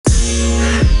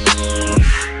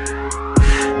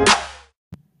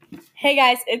Hey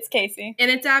guys, it's Casey. And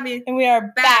it's Abby. And we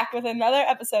are back with another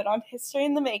episode on History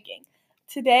in the Making.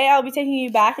 Today I'll be taking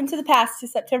you back into the past to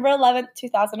September 11th,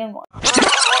 2001.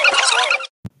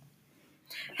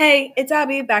 Hey, it's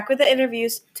Abby, back with the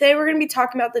interviews. Today we're going to be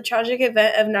talking about the tragic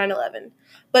event of 9/11.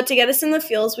 But to get us in the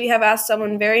feels, we have asked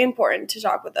someone very important to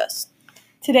talk with us.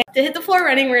 Today, to hit the floor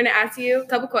running, we're going to ask you a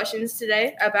couple questions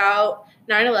today about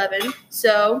 9/11.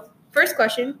 So, first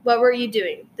question, what were you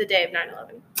doing the day of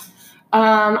 9/11?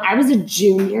 I was a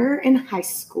junior in high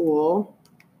school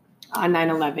on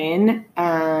 9/11,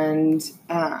 and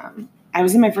I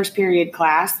was in my first period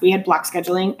class. We had block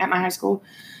scheduling at my high school,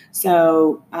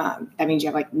 so that means you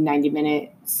have like 90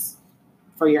 minutes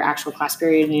for your actual class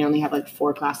period, and you only have like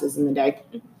 4 classes in the day.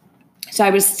 So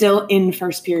I was still in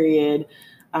first period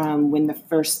when the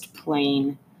first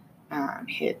plane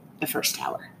hit the first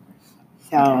tower.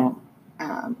 So,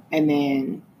 and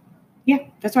then, yeah,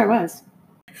 that's where I was.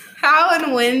 How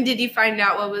and when did you find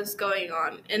out what was going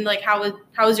on? And like, how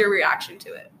was your reaction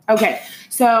to it? Okay.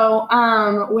 So,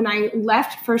 when I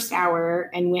left first hour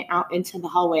and went out into the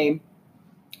hallway,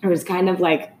 it was kind of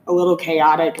like a little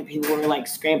chaotic and people were like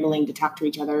scrambling to talk to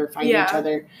each other, find each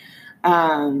other.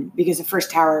 Because the first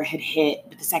tower had hit,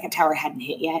 but the second tower hadn't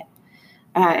hit yet.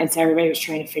 And so everybody was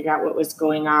trying to figure out what was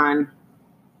going on.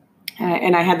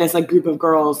 And I had this like group of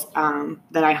girls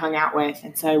that I hung out with.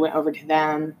 And so I went over to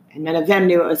them and none of them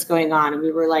knew what was going on. And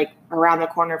we were like around the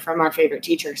corner from our favorite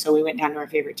teacher. So we went down to our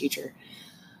favorite teacher,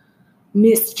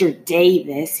 Mr.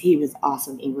 Davis. He was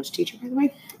awesome English teacher, by the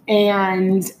way.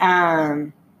 And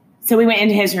so we went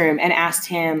into his room and asked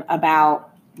him about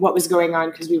what was going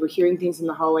on because we were hearing things in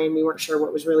the hallway and we weren't sure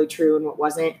what was really true and what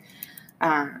wasn't.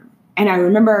 And I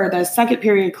remember the second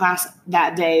period class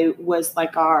that day was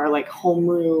like our like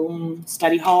homeroom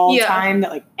study hall time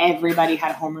that like everybody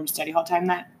had a homeroom study hall time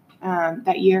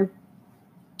that year.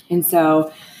 And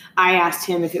so I asked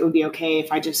him if it would be okay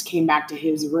if I just came back to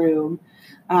his room.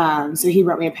 So he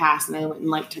wrote me a pass and I went and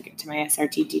like took it to my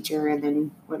SRT teacher and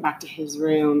then went back to his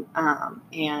room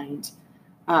and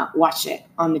watched it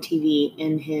on the TV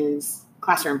in his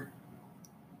classroom.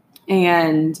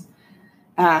 And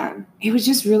it was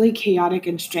just really chaotic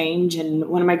and strange. And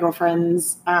one of my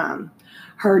girlfriends,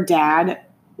 her dad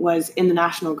was in the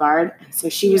National Guard. So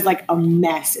she was like a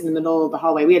mess in the middle of the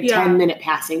hallway. We had 10-minute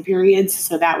passing periods.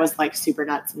 So that was like super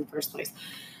nuts in the first place.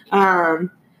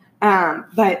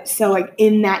 But so like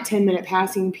in that 10-minute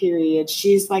passing period,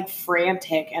 she's like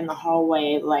frantic in the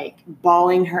hallway, like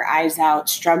bawling her eyes out,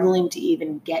 struggling to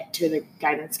even get to the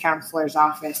guidance counselor's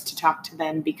office to talk to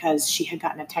them because she had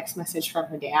gotten a text message from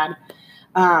her dad.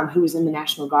 Who was in the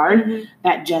National Guard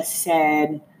that just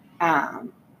said,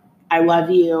 I love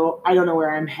you. I don't know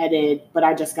where I'm headed, but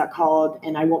I just got called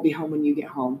and I won't be home when you get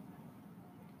home.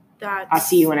 I'll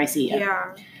see you when I see you.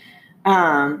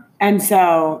 Yeah. And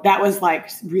so that was like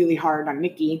really hard on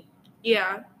Nikki.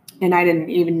 Yeah. And I didn't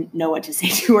even know what to say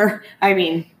to her. I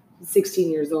mean, 16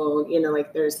 years old, you know,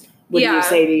 like what do you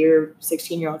say to your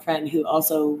 16-year-old friend who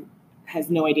also has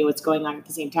no idea what's going on at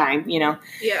the same time, you know?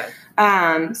 Yeah.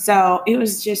 So it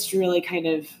was just really kind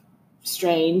of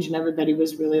strange and everybody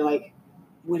was really like,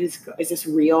 is this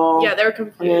real? Yeah, they were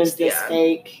confused. Is this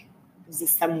fake? Is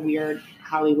this some weird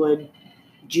Hollywood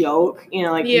joke? You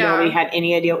know, like nobody had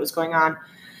any idea what was going on.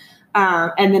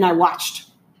 And then I watched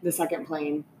the second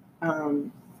plane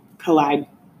collide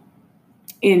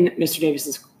in Mr.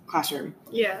 Davis's classroom.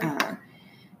 Yeah.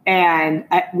 And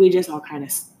we just all kind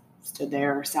of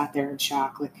sat there in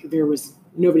shock. Like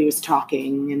nobody was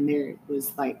talking and there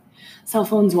was like cell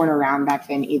phones weren't around back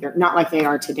then either. Not like they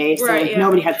are today. So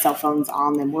nobody had cell phones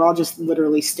on them. We're all just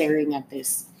literally staring at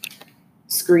this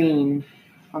screen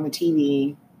on the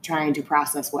TV, trying to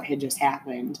process what had just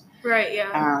happened. Right.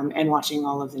 Yeah. And watching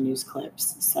all of the news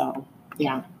clips. So,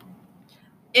 yeah.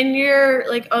 In your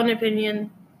like own opinion,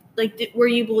 like, were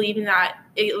you believing that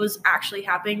it was actually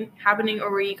happening, or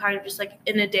were you kind of just like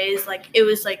in a daze, like it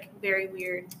was like very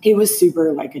weird? It was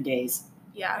super like a daze.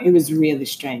 Yeah. It was really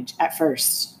strange at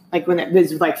first. Like when it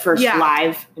was like first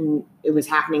live and it was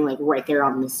happening like right there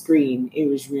on the screen, it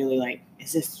was really like,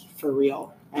 is this for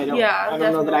real? I don't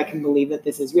know that I can believe that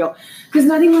this is real. Because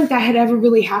nothing like that had ever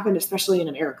really happened, especially in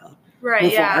America.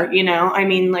 Right, before, you know? I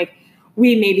mean, like,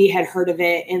 we maybe had heard of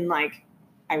it in, like,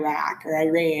 Iraq or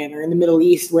Iran or in the Middle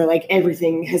East where, like,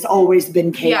 everything has always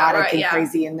been chaotic and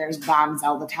crazy and there's bombs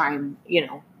all the time, you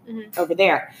know, over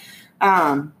there.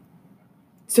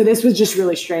 So this was just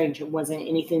really strange. It wasn't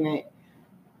anything that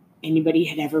anybody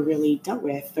had ever really dealt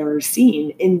with or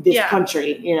seen in this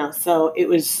country, you know? So it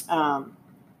was,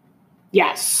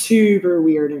 super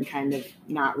weird and kind of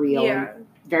not real and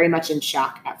very much in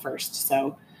shock at first.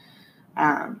 So,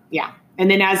 and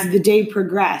And then as the day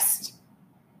progressed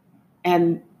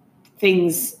and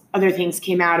other things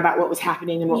came out about what was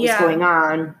happening and what was going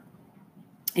on,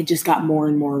 it just got more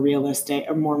and more realistic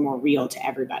or more and more real to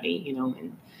everybody,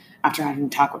 and after having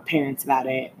to talk with parents about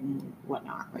it and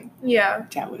whatnot,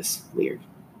 that was weird.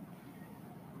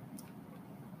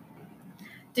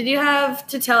 Did you have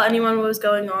to tell anyone what was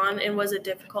going on, and was it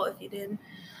difficult if you did?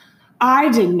 I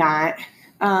did not,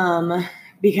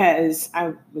 because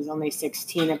I was only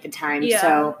 16 at the time. Yeah.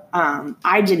 So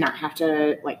I did not have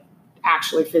to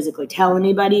actually physically tell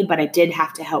anybody, but I did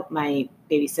have to help my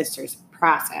baby sisters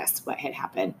process what had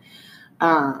happened,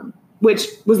 which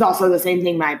was also the same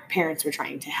thing my parents were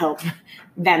trying to help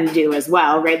them do as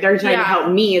well, right? They're trying to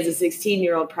help me as a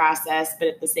 16-year-old process, but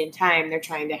at the same time, they're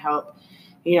trying to help,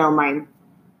 my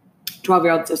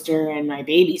 12-year-old sister and my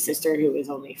baby sister, who was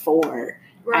only 4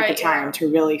 at the time,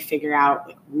 to really figure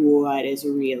out what is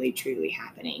really truly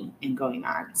happening and going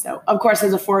on. So, of course,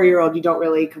 as a 4-year-old, you don't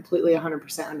really completely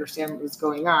 100% understand what was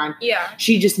going on. Yeah.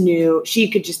 She just knew, she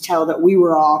could just tell that we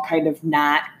were all kind of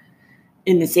not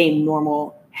in the same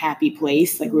normal, happy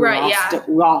place. Like we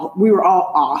were we were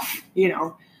all off,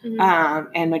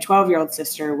 Mm-hmm. And my 12-year-old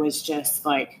sister was just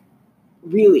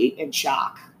really in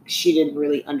shock. She didn't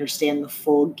really understand the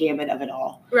full gamut of it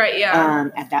all. Right, yeah.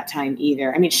 At that time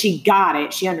either. I mean, she got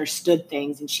it. She understood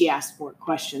things and she asked more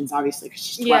questions, obviously, because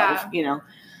she's 12,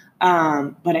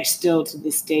 but I still to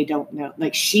this day don't know.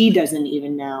 She doesn't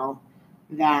even know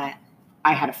that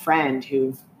I had a friend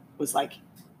who was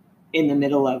in the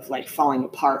middle of falling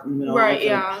apart in the middle of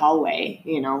the hallway,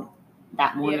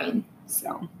 that morning.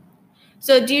 Yeah.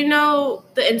 So do you know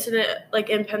the incident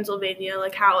in Pennsylvania,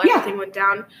 how everything went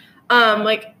down?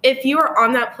 If you were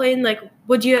on that plane,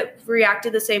 would you have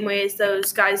reacted the same way as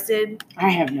those guys did? I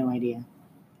have no idea,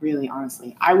 really,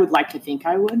 honestly. I would like to think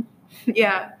I would.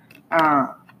 Yeah.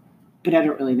 But I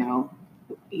don't really know.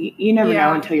 You never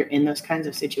know until you're in those kinds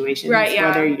of situations,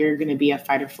 whether you're going to be a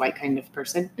fight or flight kind of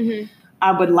person. Mm-hmm.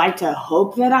 I would like to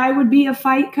hope that I would be a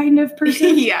fight kind of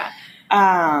person. Yeah.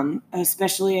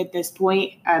 Especially at this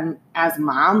point, as a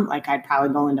mom, I'd probably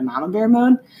go into mama bear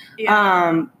mode.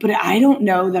 Yeah. But I don't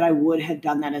know that I would have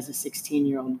done that as a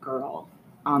 16-year-old girl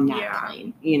on that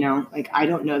plane. I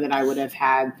don't know that I would have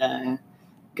had the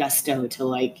gusto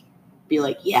to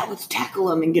be yeah, let's tackle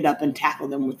them and get up and tackle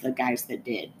them with the guys that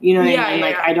did. You know what I mean?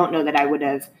 I don't know that I would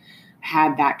have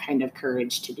had that kind of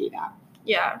courage to do that.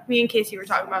 Yeah. Me and Casey were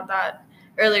talking about that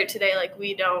earlier today.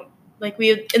 We don't.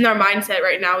 We in our mindset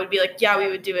right now would be we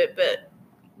would do it, but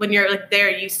when you're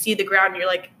there, you see the ground,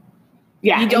 you're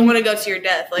you don't want to go to your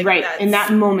death. Right. In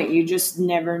that moment, you just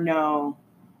never know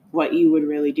what you would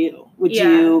really do. Would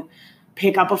you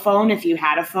pick up a phone if you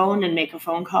had a phone and make a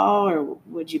phone call, or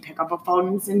would you pick up a phone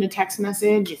and send a text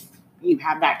message if you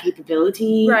have that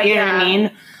capability? Right. You know what I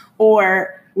mean?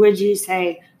 Or would you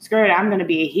say, screw it, I'm going to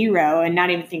be a hero and not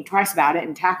even think twice about it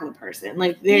and tackle the person?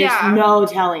 There's no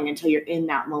telling until you're in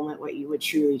that moment what you would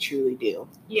truly, truly do.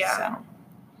 Yeah. So.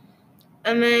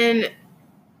 And then,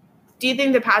 do you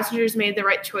think the passengers made the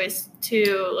right choice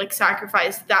to,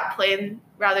 sacrifice that plane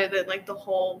rather than, the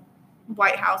whole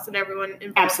White House and everyone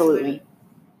involved? Absolutely.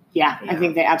 Yeah, I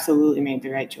think they absolutely made the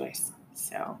right choice.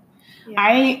 So,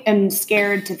 I am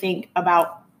scared to think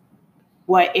about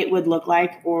what it would look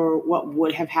like or what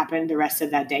would have happened the rest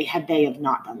of that day had they have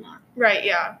not done that. Right,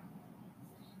 yeah.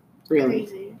 Really.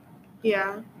 Crazy.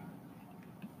 Yeah.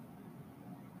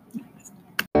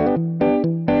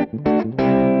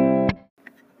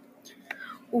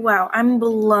 Wow, I'm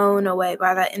blown away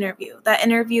by that interview. That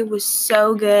interview was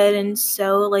so good and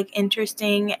so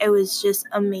interesting. It was just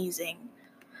amazing.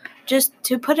 Just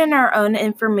to put in our own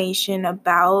information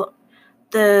about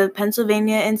the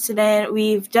Pennsylvania incident,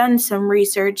 we've done some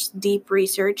research, deep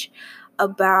research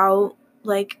about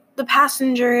the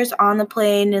passengers on the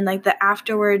plane and the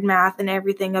afterward math and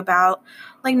everything about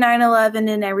 9/11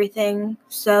 and everything.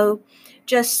 So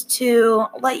just to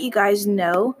let you guys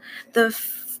know, the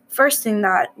first thing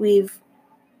that we've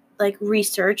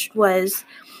researched was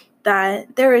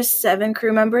that there was 7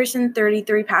 crew members and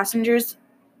 33 passengers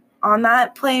on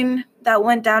that plane that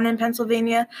went down in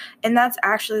Pennsylvania, and that's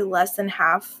actually less than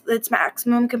half its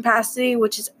maximum capacity,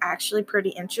 which is actually pretty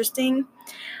interesting.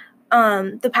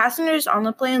 The passengers on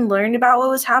the plane learned about what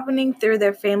was happening through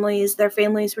their families. Their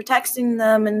families were texting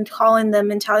them and calling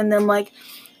them and telling them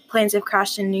planes have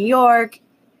crashed in New York.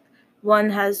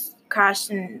 One has crashed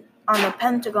on the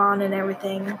Pentagon and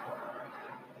everything.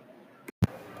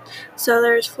 So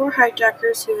there's 4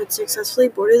 hijackers who had successfully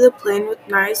boarded the plane with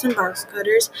knives and box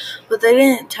cutters, but they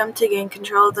didn't attempt to gain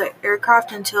control of the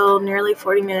aircraft until nearly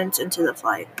 40 minutes into the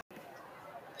flight.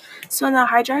 So when the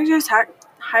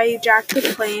hijacked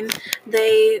the plane.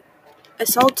 They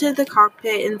assaulted the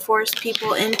cockpit and forced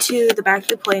people into the back of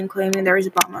the plane, claiming there was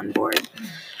a bomb on board.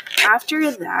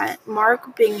 After that,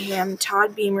 Mark Bingham,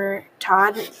 Todd Beamer,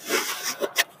 Todd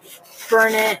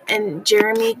Burnett, and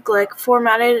Jeremy Glick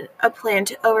formatted a plan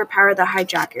to overpower the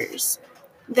hijackers.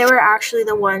 They were actually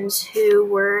the ones who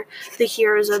were the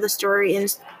heroes of the story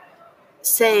and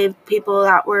saved people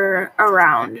that were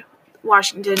around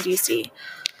Washington, D.C.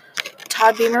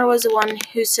 Todd Beamer was the one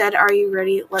who said, "Are you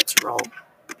ready? Let's roll."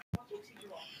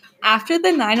 After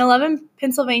the 9/11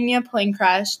 Pennsylvania plane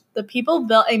crash, the people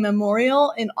built a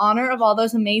memorial in honor of all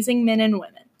those amazing men and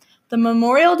women. The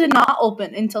memorial did not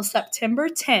open until September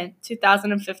 10,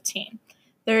 2015.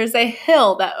 There is a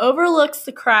hill that overlooks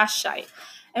the crash site,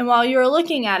 and while you are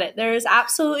looking at it, there is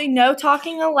absolutely no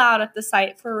talking allowed at the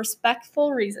site for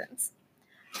respectful reasons.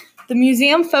 The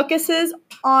museum focuses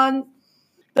on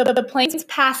the plane's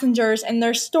passengers and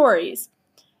their stories.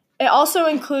 It also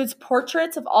includes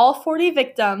portraits of all 40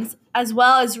 victims, as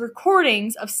well as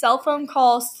recordings of cell phone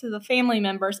calls to the family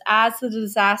members as the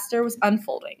disaster was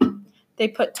unfolding. They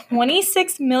put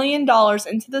 $26 million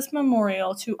into this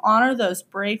memorial to honor those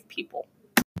brave people.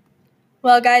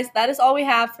 Well, guys, that is all we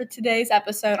have for today's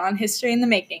episode on History in the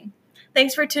Making.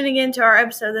 Thanks for tuning in to our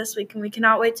episode this week, and we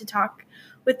cannot wait to talk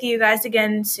with you guys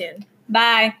again soon.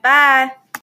 Bye. Bye.